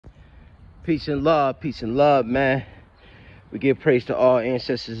Peace and love, man. We give praise to all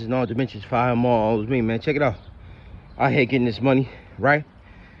ancestors in all dimensions. Fire them all was me, man. Check it out. Out here getting this money, right?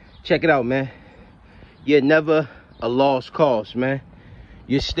 Check it out, man. You're never a lost cause, man.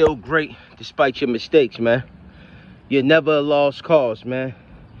 You're still great despite your mistakes, man. You're never a lost cause, man.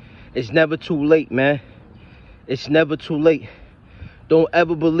 It's never too late, man. It's never too late. Don't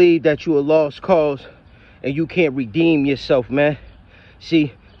ever believe that you're a lost cause and you can't redeem yourself, man.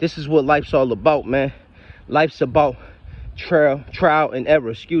 See, this is what life's all about, man. Life's about trial and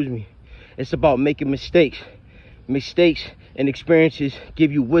error, It's about making mistakes. Mistakes and experiences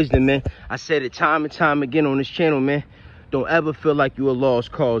give you wisdom, man. I said it time and time again on this channel, man. Don't ever feel like you're a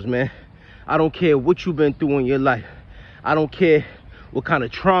lost cause, man. I don't care what you've been through in your life. I don't care what kind of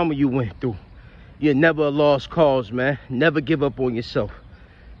trauma you went through. You're never a lost cause, man. Never give up on yourself.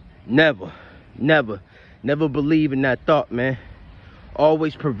 Never, never, never believe in that thought, man.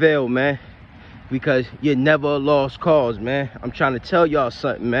 Always prevail, man, because you're never a lost cause, man. I'm trying to tell y'all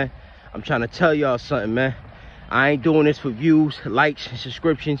something, man. I ain't doing this for views, likes, and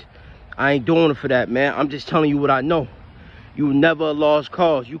subscriptions. I ain't doing it for that, man. I'm just telling you what I know. You're never a lost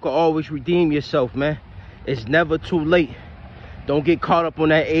cause. You can always redeem yourself, man. It's never too late. Don't get caught up on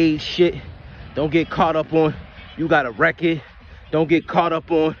that age shit. Don't get caught up on you got a record. Don't get caught up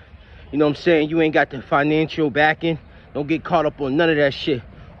on, you know what I'm saying, you ain't got the financial backing. Don't get caught up on none of that shit.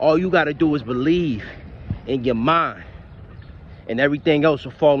 All you got to do is believe in your mind, and everything else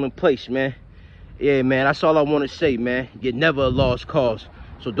will fall in place, man. Yeah, man, that's all I want to say, man. You're never a lost cause.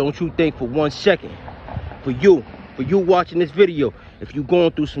 So don't you think for 1 second, for you watching this video, if you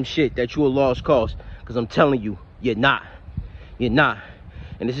going through some shit, that you a lost cause. Because I'm telling you, you're not. You're not.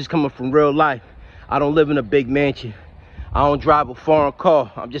 And this is coming from real life. I don't live in a big mansion. I don't drive a foreign car.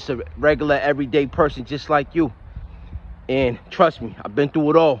 I'm just a regular, everyday person just like you. And trust me, I've been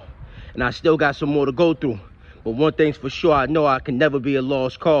through it all, and I still got some more to go through. But one thing's for sure, I know I can never be a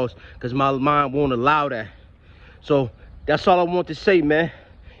lost cause because my mind won't allow that. So that's all I want to say, man.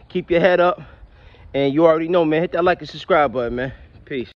 Keep your head up, and you already know, man. Hit that like and subscribe button, man. Peace.